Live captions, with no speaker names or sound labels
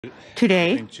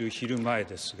Today,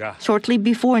 shortly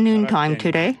before noontime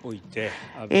today,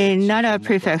 in Nara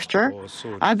Prefecture,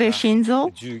 Abe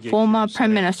Shinzo, former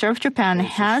Prime Minister of Japan,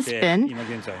 has been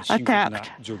attacked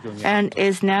and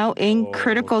is now in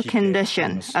critical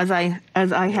condition, as I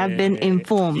have been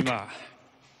informed.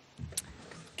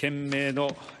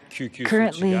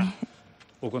 Currently,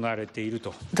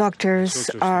 doctors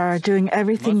are doing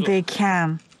everything they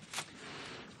can.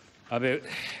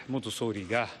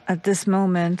 At this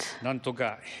moment,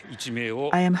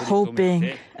 I am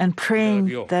hoping and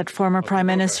praying that former Prime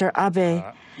Minister Abe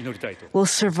will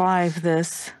survive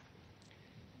this.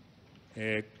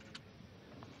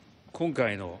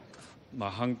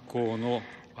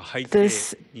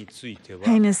 This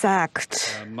heinous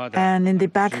act, and in the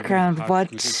background,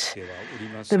 what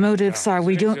the motives are,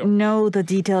 we don't know the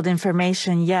detailed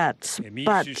information yet,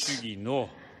 but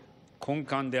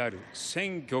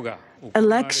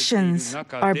elections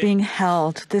are being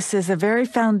held. This is a very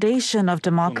foundation of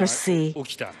democracy,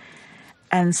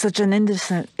 and such an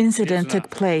incident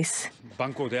took place.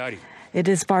 It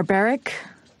is barbaric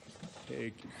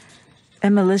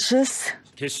and malicious,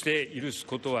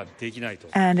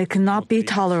 and it cannot be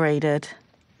tolerated.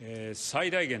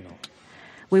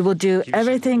 We will do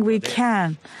everything we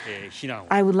can.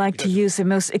 I would like to use the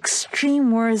most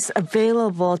extreme words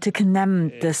available to condemn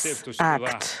this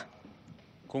act.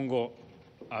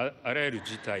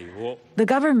 The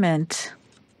government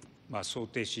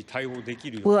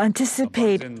will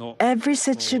anticipate every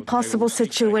possible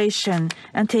situation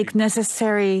and take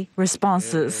necessary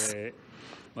responses.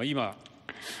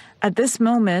 At this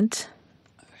moment,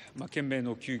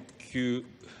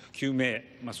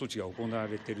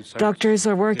 doctors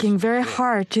are working very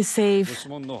hard to save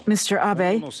Mr.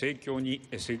 Abe.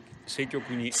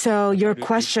 So your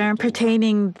question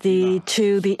pertaining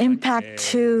to the impact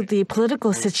to the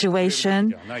political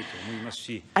situation,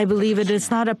 I believe it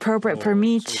is not appropriate for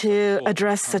me to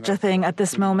address such a thing at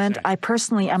this moment. I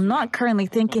personally am not currently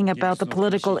thinking about the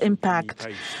political impact.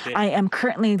 I am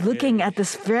currently looking at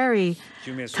this very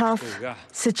tough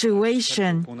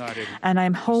situation, and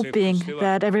I'm hoping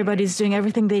that everybody's doing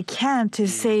everything they can to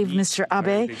save Mr.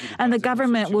 Abe, and the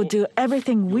government will do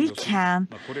everything we can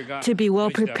to be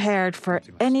well prepared for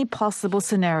any possible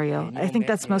scenario. I think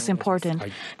that's most important.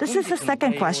 This is the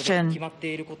second question.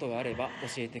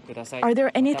 Are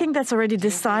there anything that's already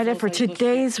decided for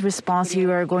today's response you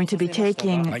are going to be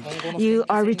taking? You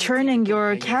are returning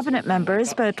your cabinet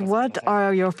members, but what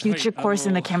are your future course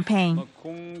in the campaign?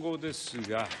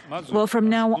 Well, from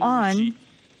now on,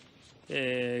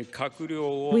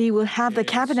 we will have the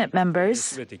cabinet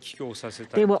members.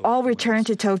 They will all return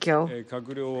to Tokyo.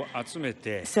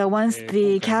 So once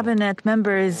the cabinet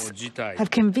members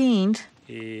have convened,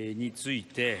 we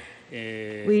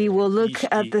will look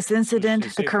at this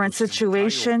incident, the current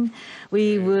situation.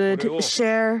 We would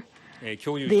share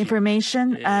the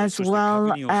information as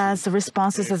well as the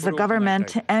responses of the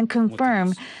government and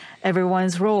confirm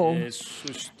everyone's role.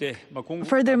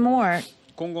 Furthermore,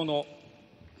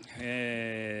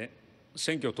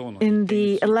 in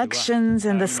the elections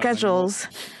and the schedules,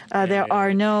 there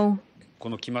are no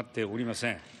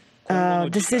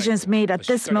decisions made at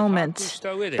this moment.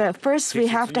 But first, we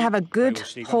have to have a good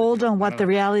hold on what the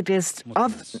reality is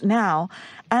of now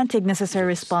and take necessary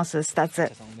responses. That's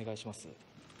it.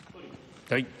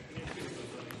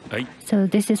 So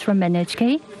this is from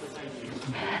NHK.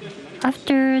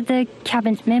 After the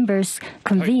cabinet members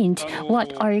convened,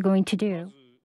 what are you going to do?